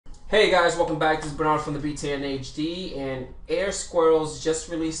Hey guys, welcome back. This is Bernard from the BJTechNews, and AirSquirrels just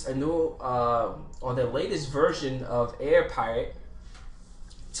released a new, or the latest version of AirParrot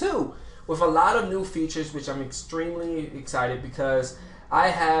 2 with a lot of new features, which I'm extremely excited because I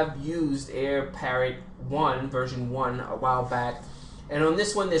have used AirParrot 1, version 1, a while back, and on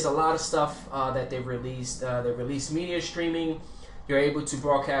this one there's a lot of stuff that they've released. They released media streaming. You're able to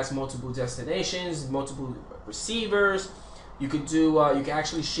broadcast multiple destinations, multiple receivers. You could do, you can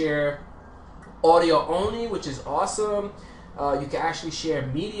actually share audio only, which is awesome. You can actually share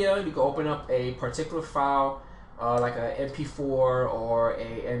media. You can open up a particular file, like a MP4 or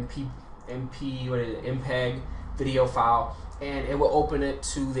a MPEG video file, and it will open it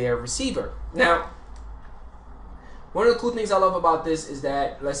to their receiver. Now, one of the cool things I love about this is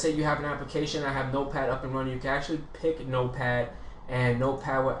that, let's say you have an application, I have Notepad up and running, you can actually pick Notepad, and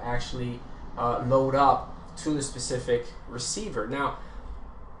Notepad will actually load up to the specific receiver. Now,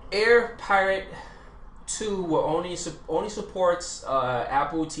 AirParrot 2 will only supports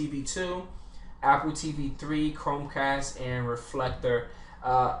Apple TV 2, Apple TV 3, Chromecast, and Reflector.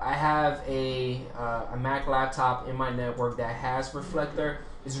 I have a Mac laptop in my network that has Reflector.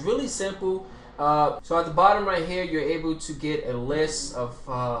 It's really simple. So at the bottom right here, you're able to get a list of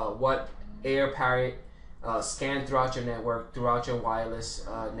what AirParrot scan throughout your network, throughout your wireless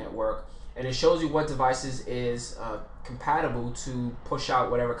network. And it shows you what devices is compatible to push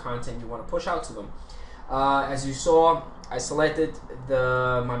out whatever content you want to push out to them. As you saw, I selected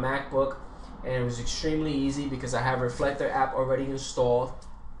my MacBook, and it was extremely easy because I have Reflector app already installed,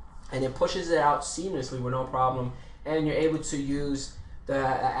 and it pushes it out seamlessly with no problem. And you're able to use the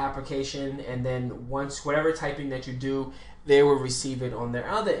application, and then once whatever typing that you do, they will receive it on their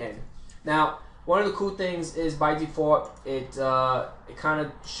other end. Now, one of the cool things is by default, it kind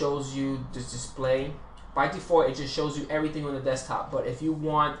of shows you the display. By default, it just shows you everything on the desktop. But if you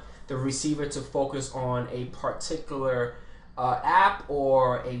want the receiver to focus on a particular app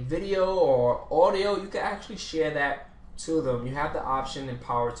or a video or audio, you can actually share that to them. You have the option and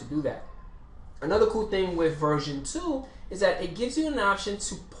power to do that. Another cool thing with version 2 is that it gives you an option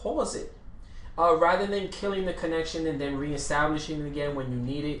to pause it. Rather than killing the connection and then reestablishing it again when you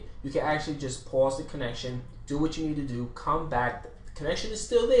need it, you can actually just pause the connection, do what you need to do, come back. The connection is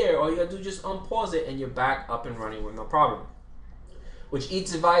still there. All you gotta do is just unpause it, and you're back up and running with no problem. Which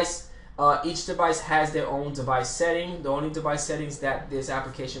each device has their own device setting. The only device settings that this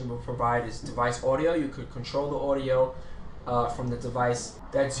application will provide is device audio. You could control the audio from the device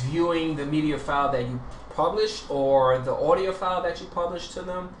that's viewing the media file that you publish or the audio file that you publish to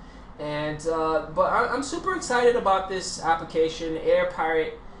them. And but I'm super excited about this application.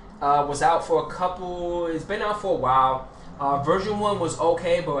 AirParrot was out for it's been out for a while. Version 1 was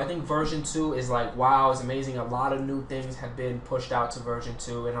okay, but I think version 2 is like, wow, it's amazing. A lot of new things have been pushed out to version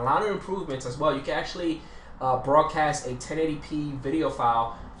 2, and a lot of improvements as well. You can actually broadcast a 1080p video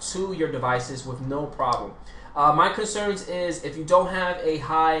file to your devices with no problem. My concerns is if you don't have a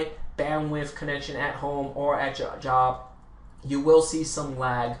high bandwidth connection at home or at your job, you will see some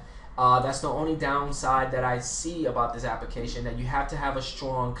lag. That's the only downside that I see about this application, that you have to have a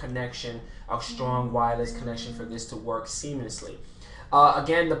strong connection, a strong wireless connection for this to work seamlessly.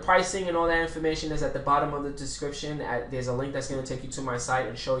 Again, the pricing and all that information is at the bottom of the description. There's a link that's going to take you to my site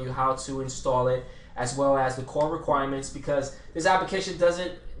and show you how to install it, as well as the core requirements, because this application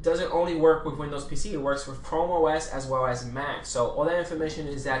doesn't only work with Windows PC, it works with Chrome OS as well as Mac. So all that information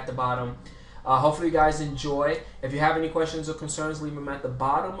is at the bottom. Hopefully you guys enjoy. If you have any questions or concerns, leave them at the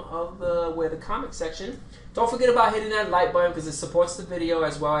bottom of the comment section. Don't forget about hitting that like button because it supports the video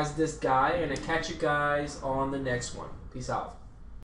as well as this guy, and I'll catch you guys on the next one. Peace out.